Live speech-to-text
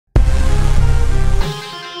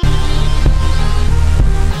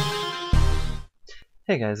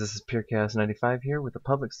Hey guys, this is Pure Chaos 95 here with a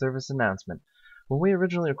public service announcement. When we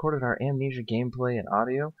originally recorded our Amnesia gameplay and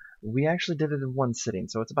audio, we actually did it in one sitting,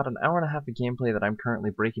 so it's about an hour and a half of gameplay that I'm currently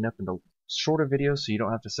breaking up into shorter videos so you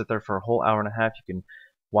don't have to sit there for a whole hour and a half. You can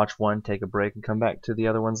watch one, take a break, and come back to the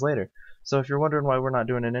other ones later. So if you're wondering why we're not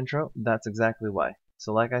doing an intro, that's exactly why.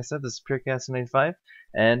 So like I said, this is Pure Chaos 95,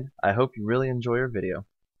 and I hope you really enjoy your video.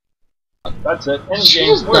 That's it. End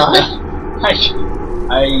game.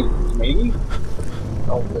 I maybe? I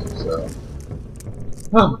don't think so.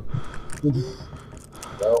 Huh.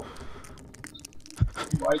 No.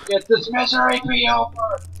 Why get this misery be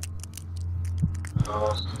over?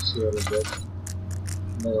 See what it did.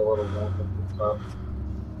 Made a little bump at the top.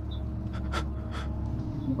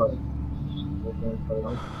 But,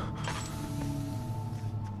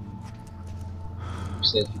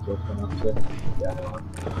 safety joke went up there. Yeah.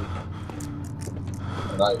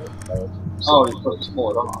 And I Oh, you're supposed to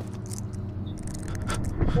pull it off.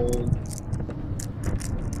 Hold.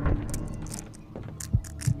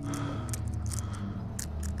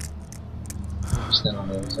 stand on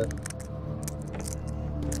the other side.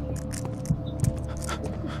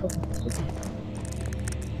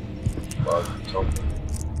 Bug, it's open.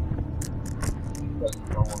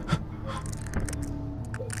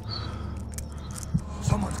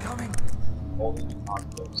 Someone's coming.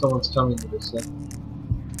 Someone's coming to this thing.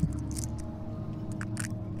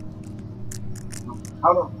 How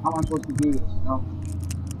am I supposed to do this? No.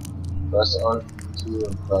 Press R2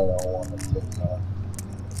 and try L1 at the same time.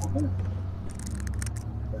 Okay.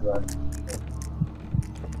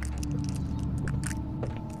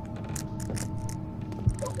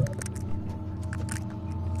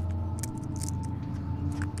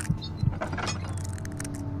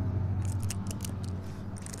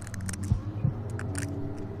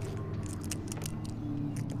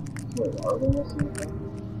 Wait, are they missing anything?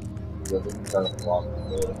 The other kind of block the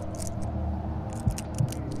door.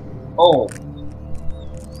 Oh!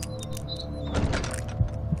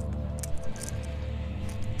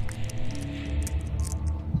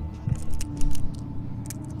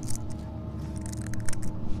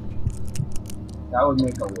 That would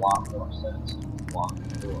make a lot more sense. Block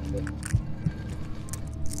the door.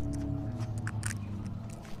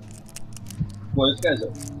 Well, this guy's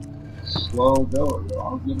a slow goer, though.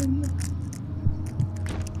 I'll give him this.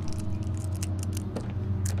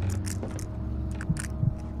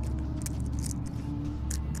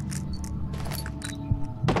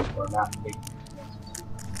 Or not taking chances.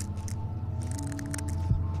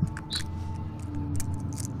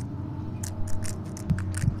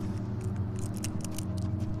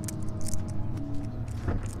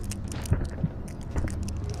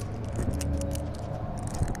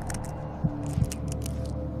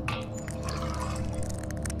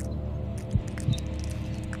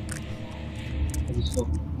 I just hope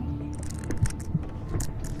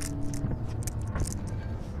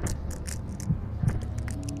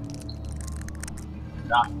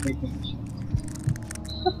not taking chances.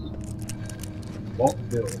 Won't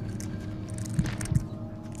do it.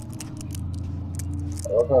 I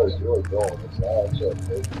love how he's really going. It's not actually a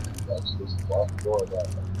big, that's just block the door that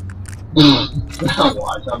way.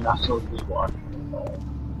 Watch, I'm not supposed to be watching at all.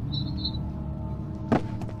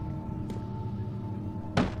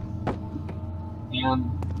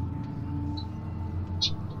 And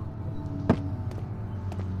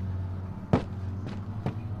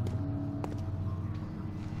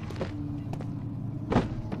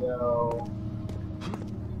go.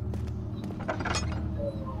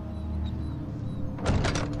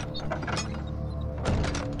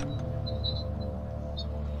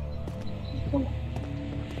 Come on.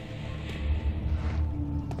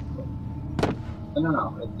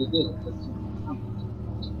 No, it didn't.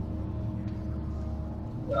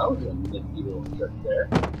 That was a nifty little trick there.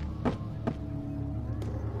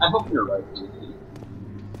 I hope you're right, Justine.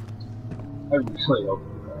 I really hope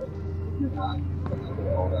you're right. If you're not, let's look at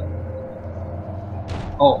all that.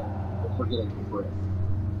 Oh, we're forgetting the brick.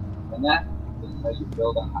 And that is how you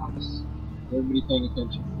build a house. Everybody paying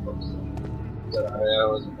attention, folks. Sorry, I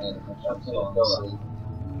wasn't paying attention. That's how you build a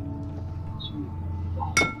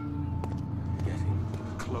Getting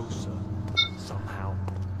closer somehow.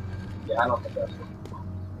 Yeah, I don't think that's what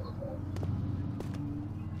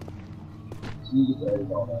so you get to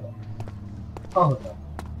edit all that up. Oh, no.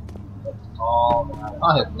 That's all that.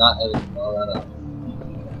 I have not edited all that out.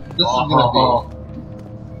 This is gonna be.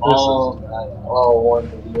 All one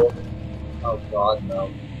video. Oh god, no.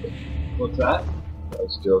 What's that? I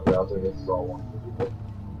was joking, I was like, this is all one video.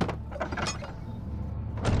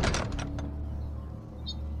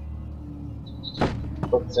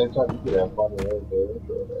 But at the same time, you could have fun with it.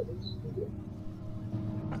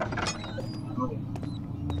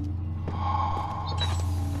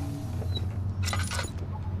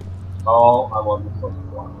 Oh, I wasn't supposed to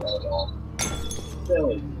block that at all.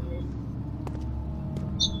 Silly.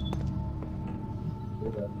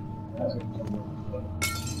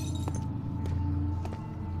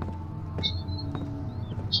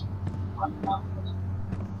 I'm not.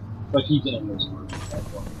 But he's in this room. That's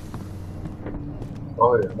why.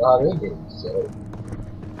 Oh, you're not in here, so.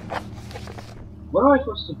 What am I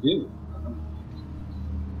supposed to do?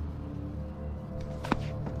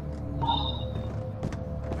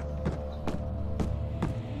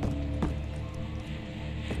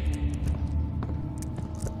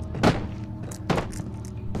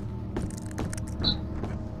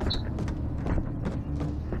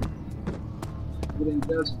 Getting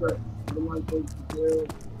desperate. What am I supposed to do?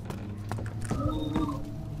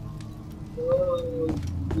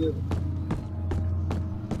 Yeah.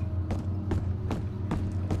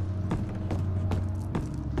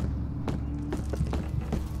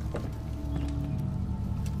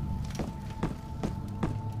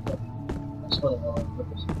 That's what I want to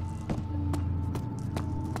purpose.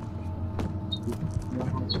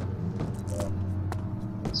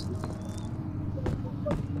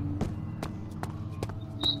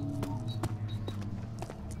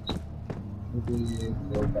 Maybe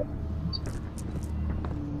go back.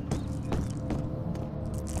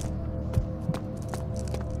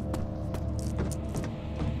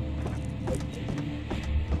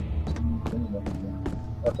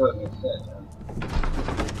 That's what it said, yeah.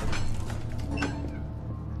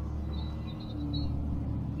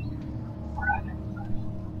 Alright, everybody.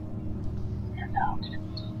 We are now going to be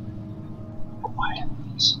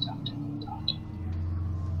quietly seductive talking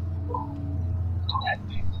to that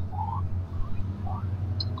big long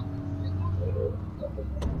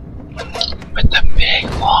with the big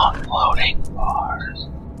long floating bars.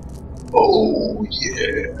 Oh,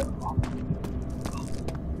 yeah.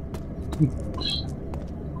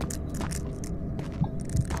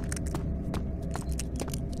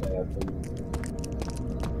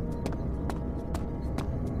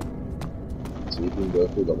 So you can go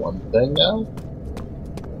through the one thing now?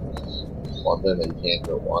 One thing that you can't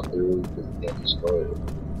go on through because you can't destroy it.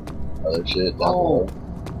 Other shit down below.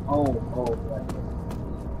 Right.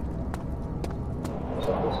 So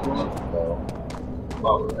this one? No.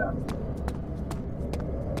 Oh, yeah.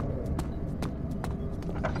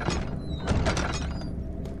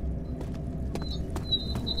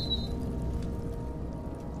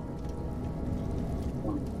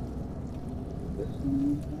 This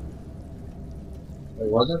one? Wait,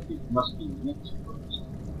 was it? It must be mixed first.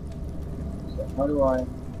 So how do I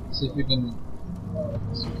see if we can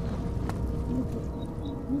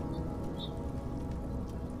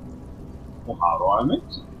well, how do I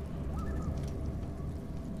mix it?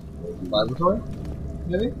 Laboratory?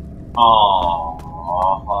 Maybe? Oh,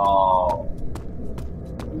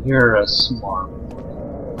 you're a smart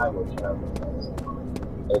one. I wish I was that smart.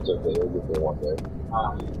 That's okay, we'll get there one day.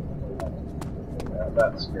 Yeah,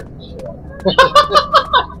 that scared the shit out of me.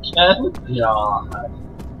 Ken? Yeah.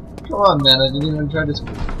 Come on, man, I didn't even try to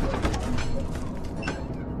speak.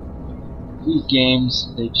 These games,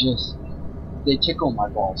 they tickle my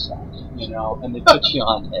ball sack, you know, and they put you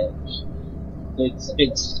on edge.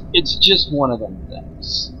 It's just one of them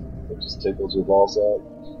things. It just tickles your balls out.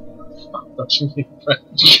 Don't you mean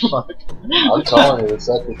French? I'm telling you, it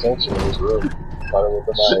sets the tension in this room. Fight it with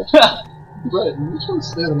the knife. Right, you just want to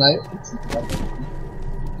stay the night.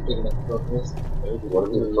 Picking up this. Maybe. What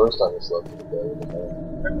if it was the first time you slept in the bed with the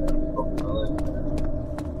knife?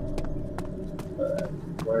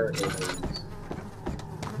 Where is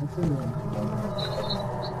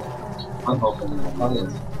I'm hoping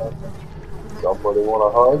Somebody want a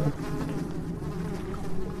hug?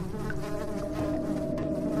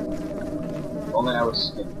 only I was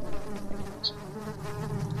skinny.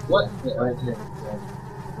 What? Yeah, right here.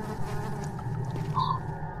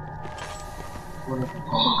 What if the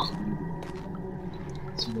colors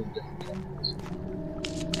it's really different colors.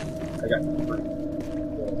 I got three.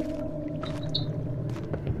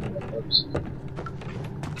 Oops.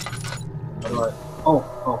 How do I? Oh.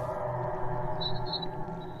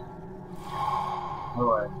 How do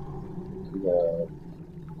I?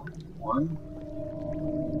 One.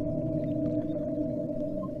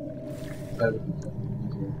 That would be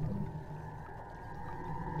easier.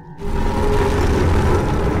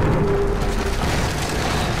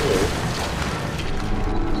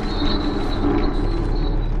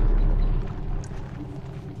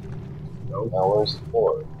 Now where's the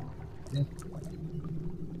floor? Yeah.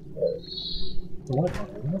 Right. The white one,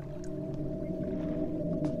 isn't it?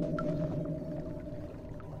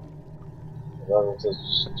 Then it says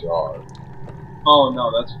jar. Oh no,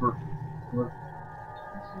 that's for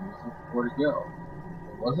where'd it go?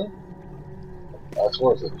 Was it? That's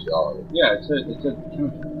where it's a jar. Yeah, it's a chemistry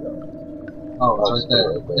jar. Oh, it's Oh, right there.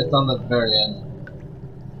 right there. It's on the very end.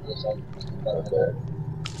 Just like Right there.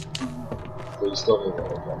 But you still need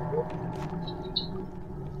another chemical.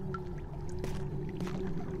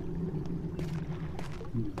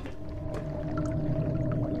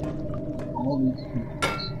 All these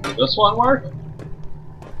chemicals. Will this one work?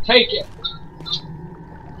 Take it!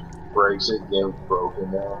 Breaks it, game's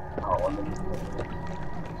broken now. Oh,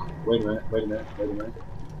 wait a minute.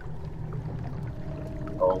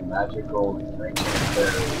 Oh, magical drinking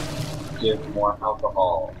berry. Give more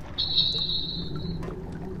alcohol.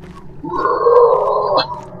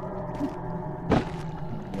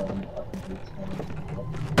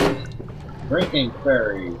 Drinking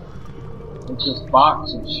fairy. Take this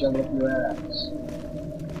box and shove it up your ass.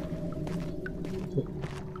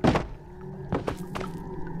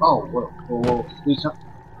 Oh, whoa. Please don't.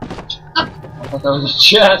 I thought that was a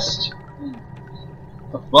chest.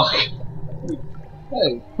 The fuck?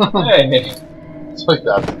 Hey. Hey! It's like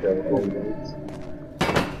that's the chemical it needs.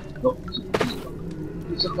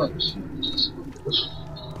 These look like shoes.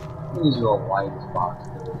 These are all lightest box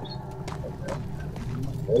covers.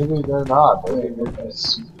 Maybe they're not. Maybe they're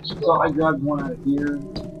just So I grabbed one out of here.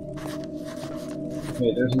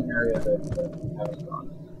 Okay, there's an area that I haven't gone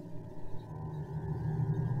in.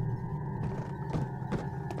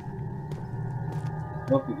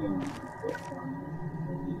 Hope the game will be quick on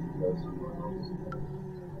maybe go somewhere else.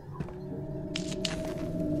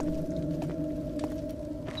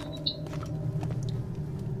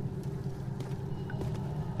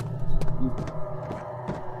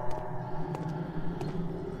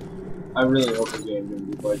 I really hope the game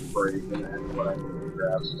didn't be like break and then what I need to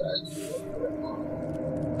grab is actually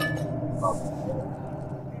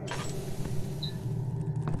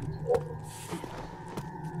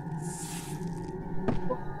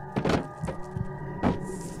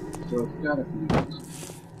so it's gotta be.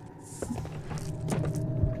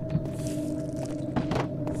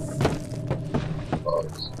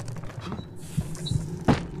 Bugs.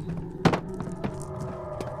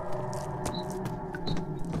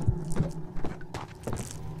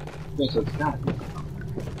 Okay, so it's gotta be.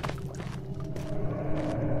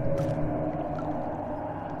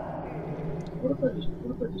 What if I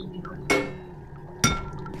just try?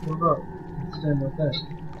 What about? Stand with that.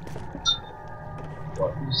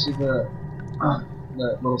 What? You see the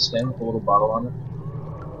little stand with the little bottle on it?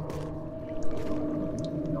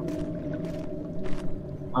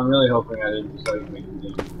 I'm really hoping I didn't just like make the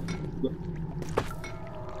game.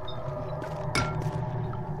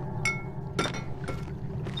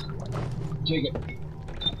 Take it.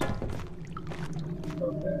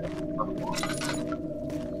 Okay, I'm on.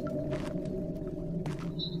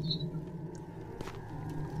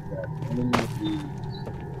 Yeah, any of these.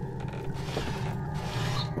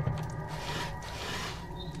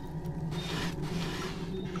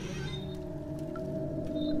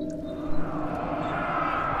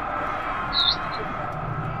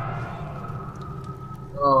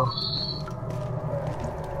 Oh.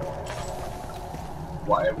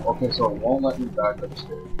 Why? Okay, so it won't let me back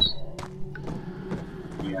upstairs.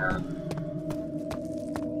 And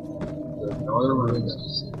there's no other room.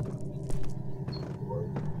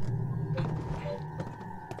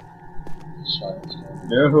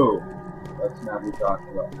 No! Let's not be talking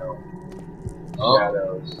about no. Oh.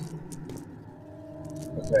 Shadows.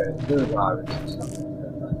 Okay, there's obviously something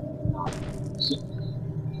that I'm not.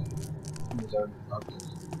 These are not too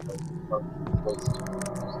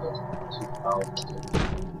powerful.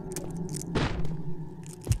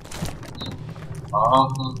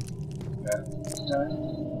 Okay.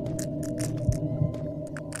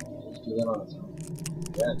 Let's do that on its own.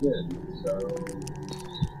 Yeah, it did. So.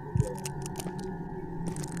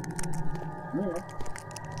 Yeah.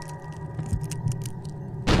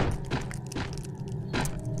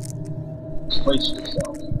 Place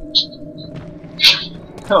yourself.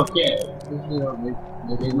 Okay. Usually don't need,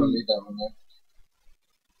 maybe you don't need that one there.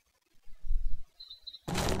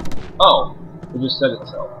 Oh, it just said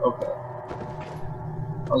itself. Okay.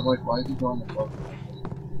 I was like, why is he going to book?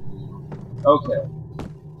 Okay.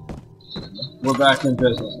 We're back in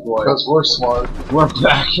business, boys. Because we're smart. We're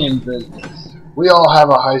back in business. We all have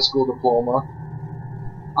a high school diploma.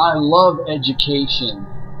 I love education.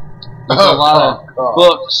 There's a lot of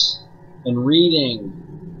books and reading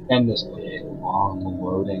and this big long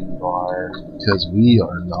loading bar. Because we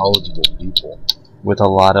are knowledgeable people. With a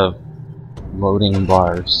lot of loading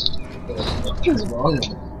bars. What's wrong with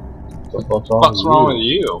it? What the fuck's What's wrong with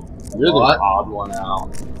you? You're What? the odd one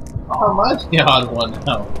out. How am I the odd one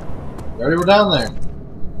now? We already were down there.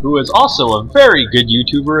 Who is also a very good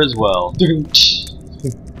YouTuber as well.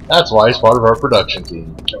 That's why he's part of our production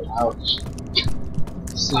team. Ouch.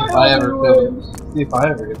 See if I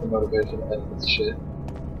ever get the motivation to edit this shit.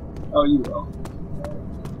 Oh, you will.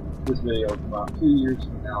 This video will come out 2 years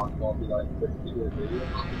from now and won't be like 50 video.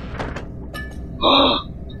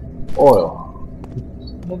 Oil.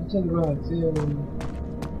 Never turn around, see you.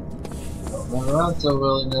 Don't run around so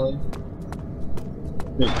willy-nilly.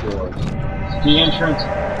 Big doors. It's the entrance.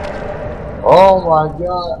 Oh my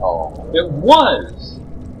god. Oh. It was!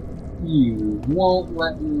 You won't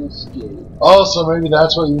let me escape. Oh, so maybe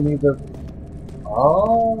that's what you need to.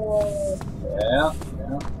 Oh. Yeah. You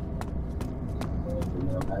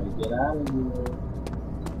know how to get out of here.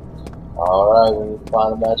 Alright, we need to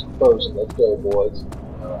find a magic potion. Let's go, boys.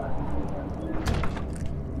 Alright.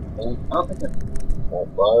 I don't think I... That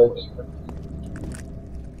budge.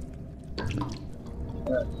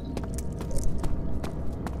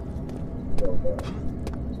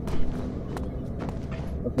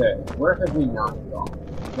 Okay, where have we not gone?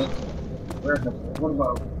 Where have we... What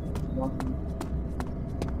about...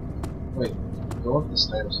 Wait, go up the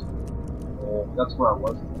stairs. That's where I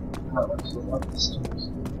was. How do I go up the stairs?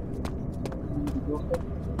 What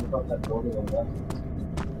about that building on the left?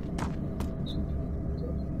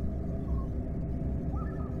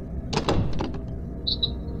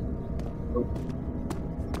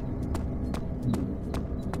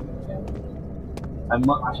 I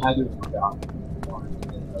had to have forgotten one.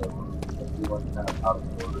 We went kind of out of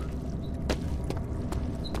order.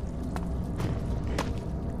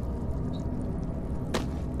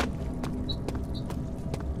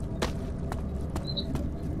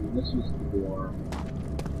 This was the door.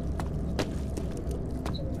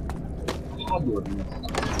 I had to have missed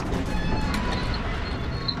it.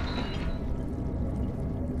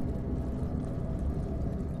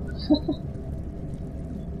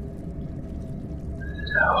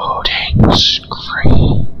 Loading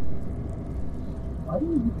screen. Why do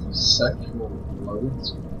you get these sexual loads?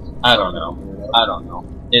 I don't know.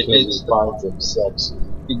 It finds him sexy.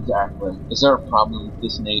 Exactly. Is there a problem with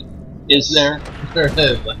this, Nate? Is there? There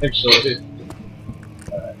is, actually.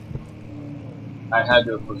 I had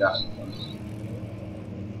to have forgotten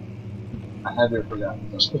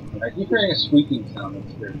something. I keep hearing a squeaking sound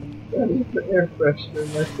upstairs. That is the air freshener,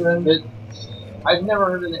 my friend. I've never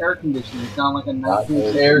heard an air conditioner sound like a Not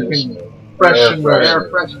 1960s air freshener. air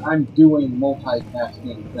fresh. I'm doing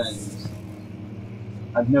multitasking things.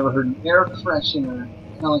 I've never heard an air freshener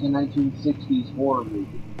sound like a 1960s horror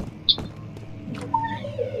movie.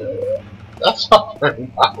 That's not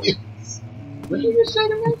very nice. What did you just say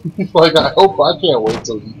to me? Like, I hope I can't wait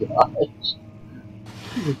till he dies.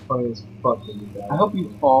 This is funny as fuck when you die. I hope you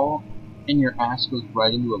fall and your ass goes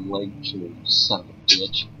right into a leg chair, you son of a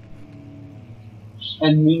bitch.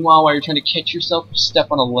 And meanwhile, while you're trying to catch yourself, you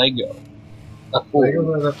step on a Lego.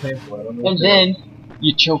 Legos are that painful, I don't know. And then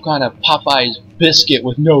you choke on a Popeye's biscuit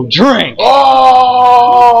with no drink.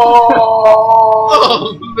 Oh!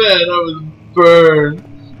 Oh man, I was burned.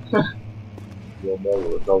 You'll never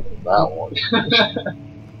recover from that one.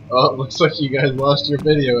 Oh, it looks like you guys lost your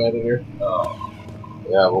video editor. Oh.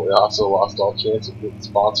 Yeah, but we also lost all chance of getting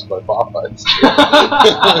sponsored by Popeyes.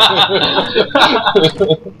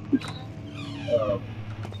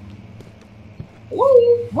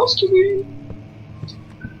 Hello, housekeeping.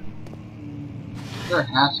 There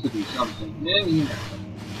has to be something in here.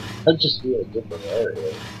 I'd just be in a different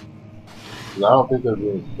area. 'Cause I don't think there'd be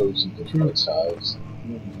any potions in Mike's house.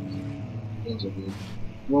 Things are weird.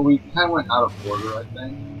 Well, we kind of went out of order, I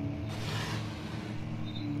think.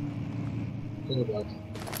 Think about it.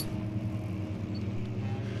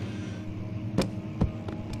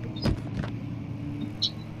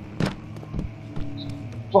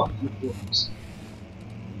 Fuck your books.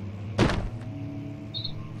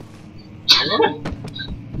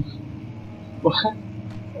 What? I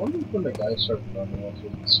wonder if when the guy starts running off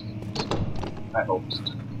with the speakers. I hope so.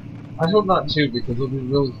 I hope not too, because it'll be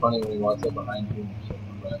really funny when he walks up behind you and shit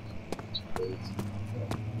like that.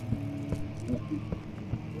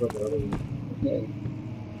 Okay.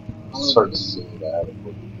 Start to see that.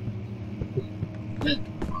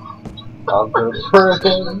 I'm your friend.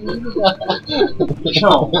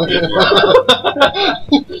 No.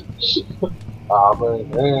 I'm an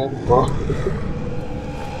animal.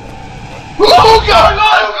 Oh god!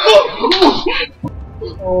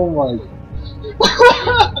 Oh my.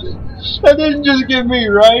 That didn't just get me,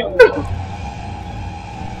 right?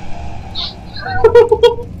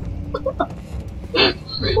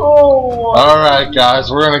 Oh Alright,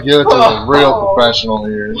 guys, we're gonna give it to a real professional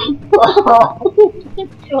here. Oh my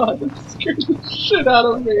god, that scared the shit out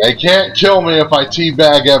of me. They can't kill me if I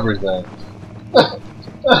teabag everything.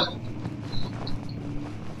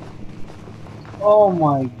 Oh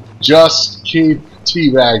my. Just keep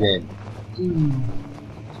teabagging.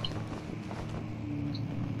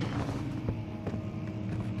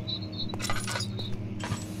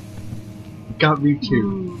 Got me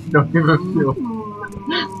too. Don't even feel.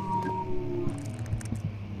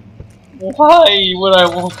 Why would I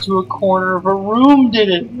walk to a corner of a room? Did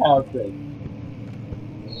it happen?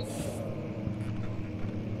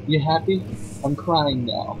 You happy? I'm crying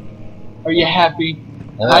now. Are you happy?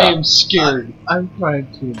 Yeah. I am scared. I'm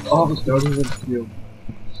trying to. Oh, don't even feel.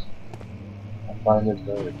 I find it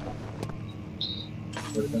very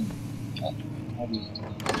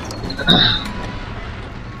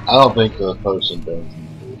I don't think the potion burns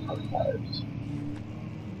into our tires.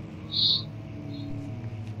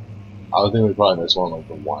 I would think we probably missed one like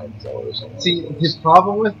the wine cellar or something. See, his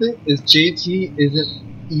problem with it is JT isn't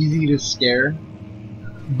easy to scare,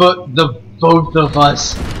 but the both of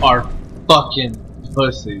us are fucking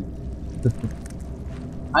pussies.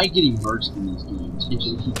 I get immersed in these games.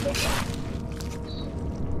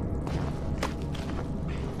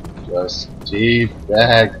 Just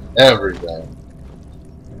teabag everything.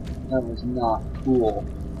 That was not cool.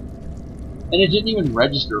 And it didn't even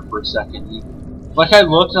register for a second either. Like I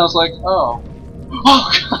looked and I was like, oh.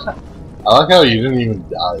 Oh god! I like how you didn't even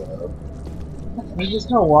die though. I just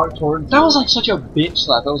kind of walked towards. That was like such a bitch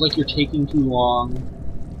slap. That was like, you're taking too long.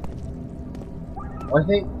 I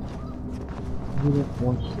think he didn't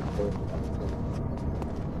want you to play.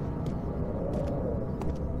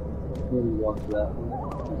 Maybe walk that one.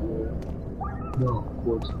 No, of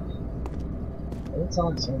course not. That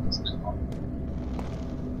sounds like someone's car.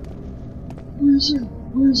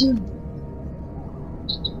 Reason.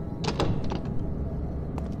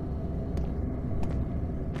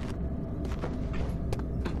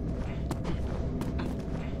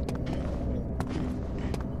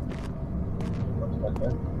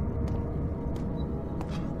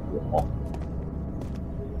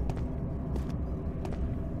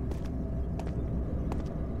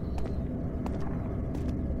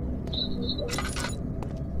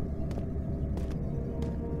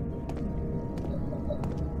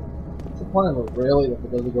 What's the point of a railing if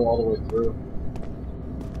it doesn't go all the way through?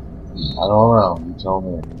 I don't know, you tell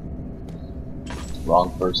me. Wrong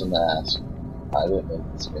person to ask. I didn't make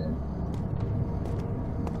this game.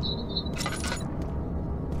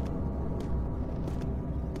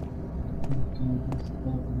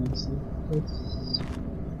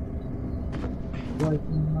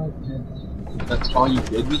 That's all you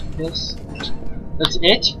did was piss? That's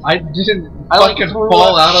it? I didn't I like fucking threw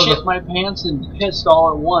fall up, out of shit the. my pants and pissed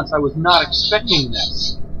all at once. I was not expecting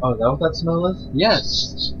this. Oh, is that what that smell is?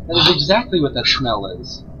 Yes, that is exactly what that smell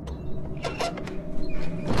is.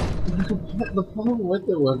 The problem with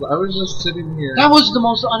it was I was just sitting here. That was the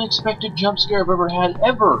most unexpected jump scare I've ever had,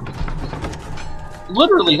 ever.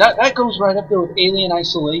 Literally, that goes right up there with Alien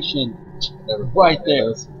Isolation. Right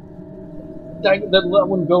there. That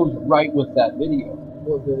one goes right with that video.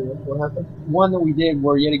 What video? What happened? One that we did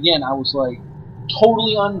where, yet again, I was like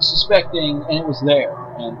totally unsuspecting, and it was there.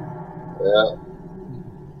 And Yeah.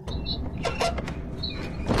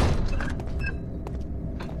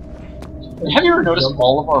 have you ever noticed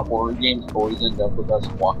all of our horror game toys end up with us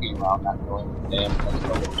walking around not knowing damn that's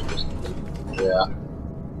what we're supposed to do? Yeah.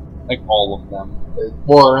 Like all of them.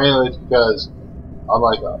 Well, mainly it's because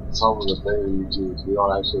unlike some of the bigger YouTubers, we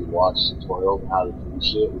don't actually watch tutorials on how to do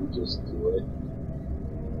shit, we just do it.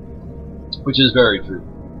 Which is very true.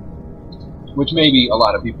 Which maybe a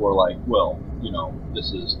lot of people are like, well, you know,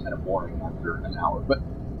 this is kind of boring after an hour, but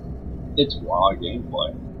it's raw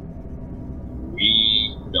gameplay.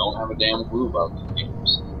 We don't have a damn clue about these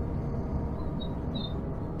games.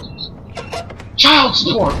 Child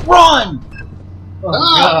support, run! Oh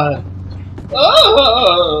god.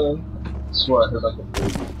 Oh! I swear I heard like a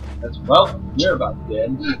baby. That's, well, you're about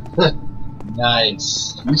dead.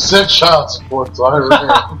 Nice. You said child support, so I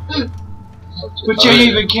ran. But you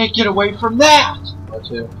even can't get away from that! What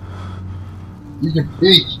too? You can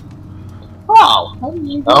peek. How? How do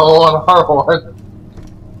you Oh, on our one.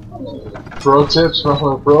 Pro tips from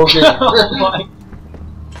a pro gamer. Oh my.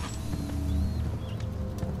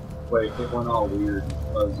 Wait, it went all weird.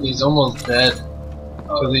 He's almost dead.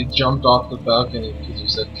 Because he jumped off the balcony because you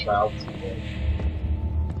said child support.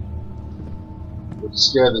 Which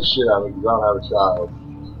scared the shit out of me because I don't have a child.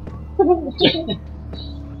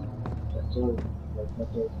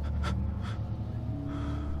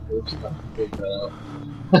 Oops, I figured that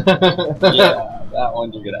out. Yeah, that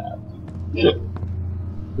one you're gonna have to.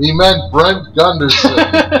 He meant Brent Gunderson.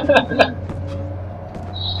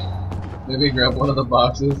 Maybe grab one of the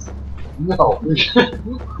boxes. No.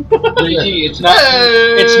 JT, it's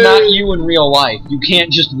not you in real life. You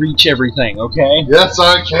can't just reach everything, okay? Yes,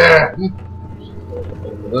 I can.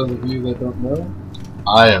 For those of you that don't know,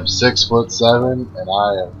 I am 6'7" and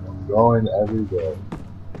I am growing every day.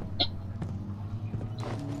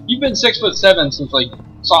 You've been 6'7" since like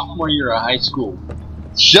sophomore year of high school.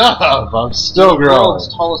 Shut up! I'm still You're the growing. world's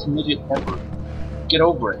tallest midget ever. Get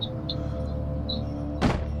over it.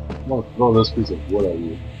 I'm gonna throw this piece of wood at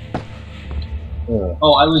you. Yeah.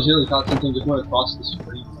 Oh, I legitimately thought something just went across the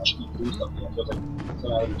street and actually threw something. I was like, so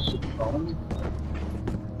I was shit phone.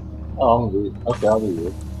 Oh, I'm leaving. Okay, I'll leave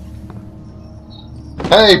you.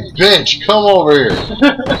 Hey, bitch, come over here.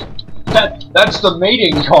 That's the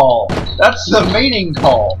mating call. That's the mating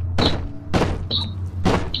call.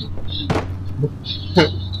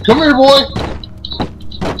 Come here, boy.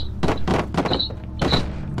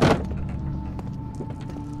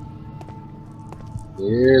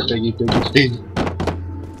 Here, piggy.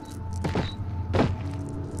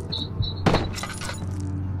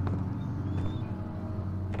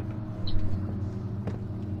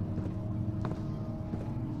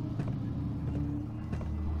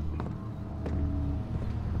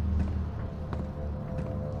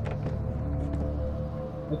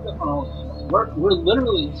 We're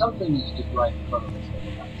literally, something is just right in front of us.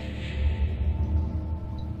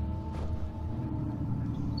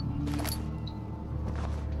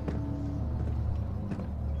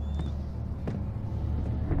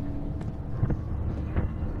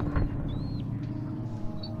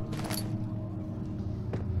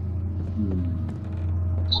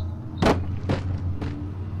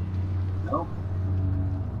 No?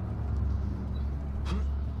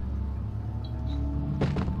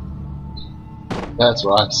 That's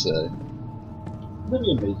what I say. That'd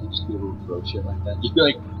be amazing just to be able to throw shit like that. You'd be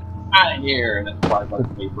like, out of here, and then fly by the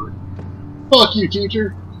paper. Fuck you,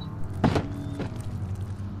 teacher.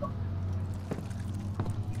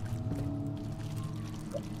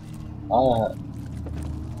 I don't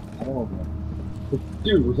know.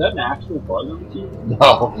 Dude, was that an actual bug on the team?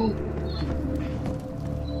 No.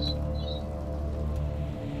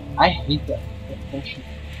 I hate that bullshit.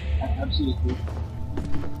 I absolutely hate it.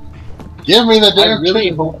 Give me the I damn really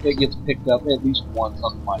chicken. hope it gets picked up at least once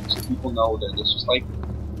on the mic so people know that it's just like.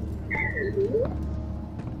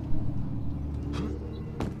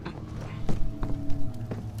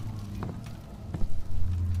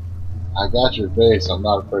 I got your face. I'm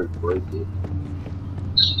not afraid to break it.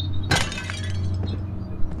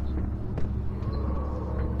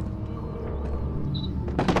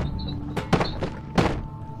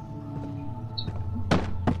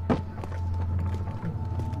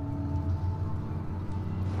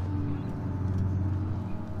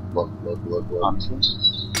 Look. Honestly.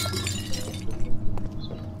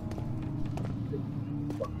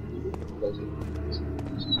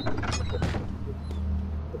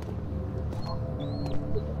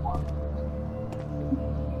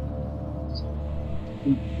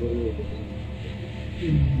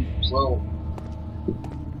 Slow.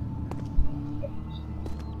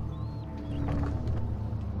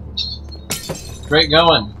 great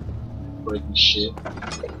going. Breaking shit.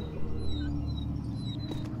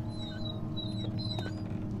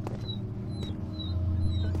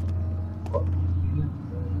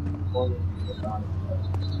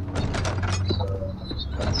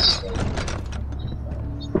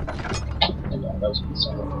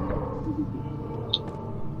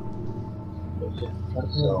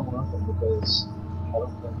 So, because I don't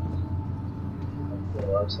think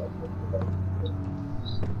there are something that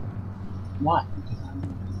Why?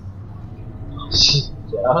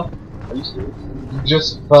 Yeah? Are you serious? You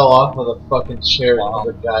just fell off of the fucking chair and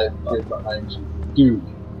the guy appeared behind you. Dude.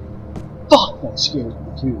 Fuck, that scared me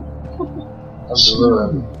too. I'm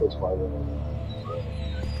literally push my limit.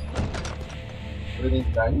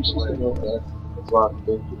 Everything's fine. That's what I'm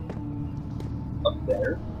thinking. Up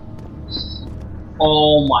there?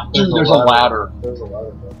 Oh my, dude, there's a ladder. There's a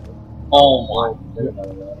ladder. Oh my.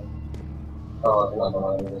 Oh, it's not a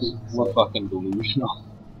ladder. We're fucking delusional.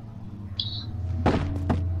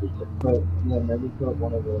 But, yeah, maybe put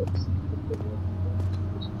one of the...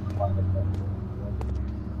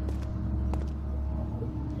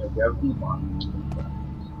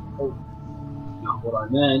 Oh, not what I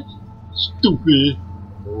meant. Stupid.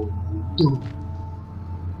 Dude.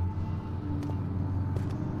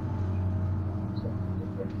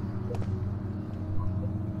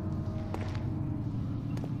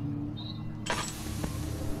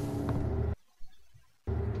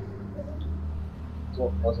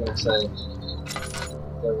 Well, I was gonna say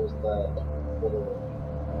there was that little.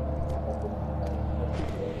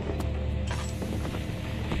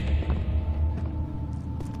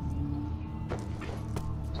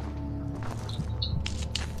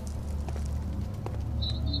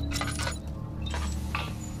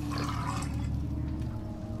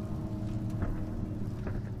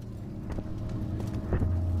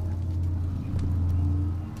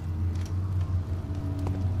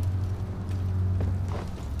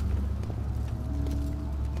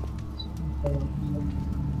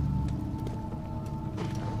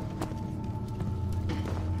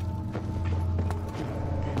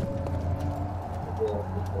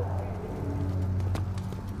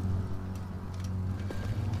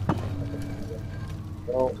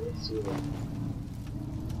 Well, let's see.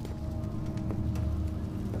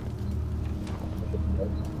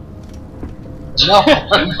 No!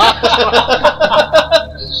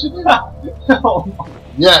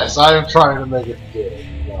 Yes, I am trying to make it good.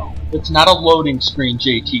 No. It's not a loading screen,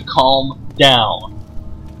 JT. Calm down.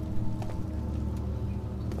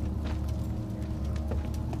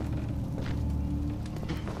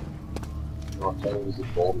 I'm trying to use the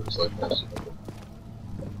boulders like that.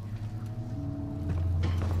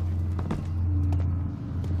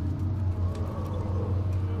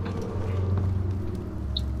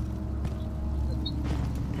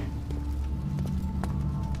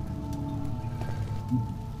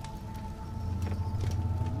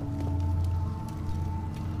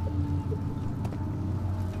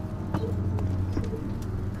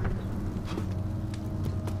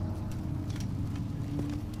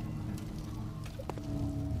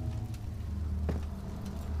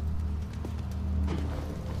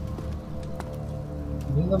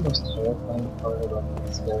 I think the most terrifying part about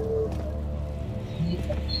this guy is he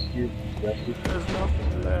appeared directly. There's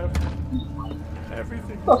nothing left.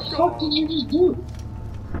 Everything What is the fuck did you just do?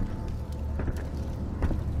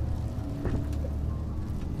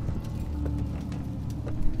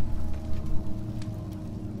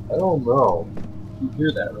 I don't know. You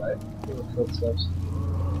hear that, right? Hear the footsteps.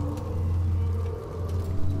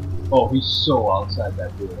 Oh, he's so outside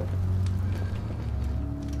that door.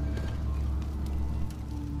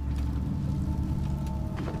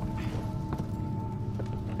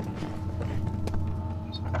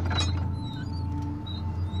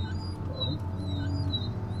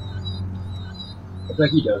 It's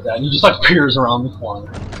like he does that, and he just like peers around the corner.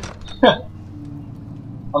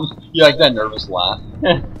 You like that nervous laugh?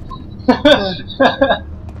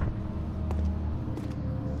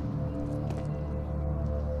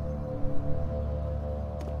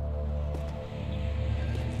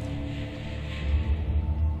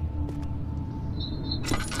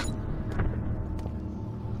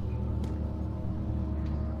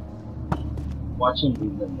 Watch him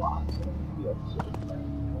leave them locked.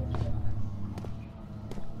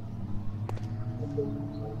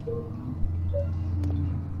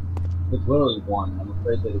 It's literally one. I'm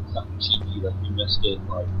afraid that it's something cheeky, like we missed it,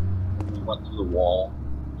 like when we went through the wall,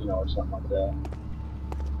 you know, or something like that.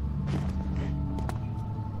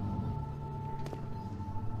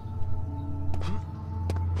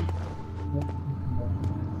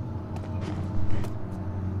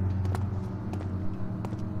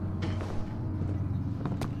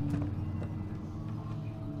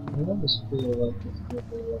 I just feel like it's gonna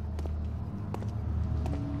be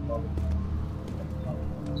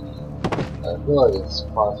I feel like it's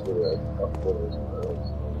possibly like a quarter's girls.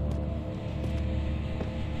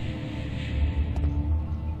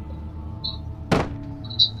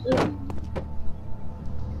 yeah.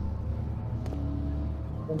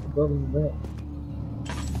 What's the building there?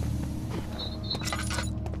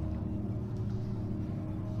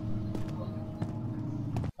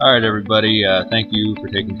 Alright everybody, thank you for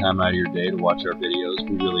taking time out of your day to watch our videos.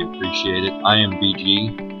 We really appreciate it. I am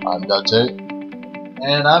BG. I'm Ducttape.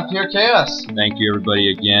 And I'm Pure Chaos. Thank you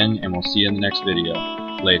everybody again, and we'll see you in the next video.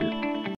 Later.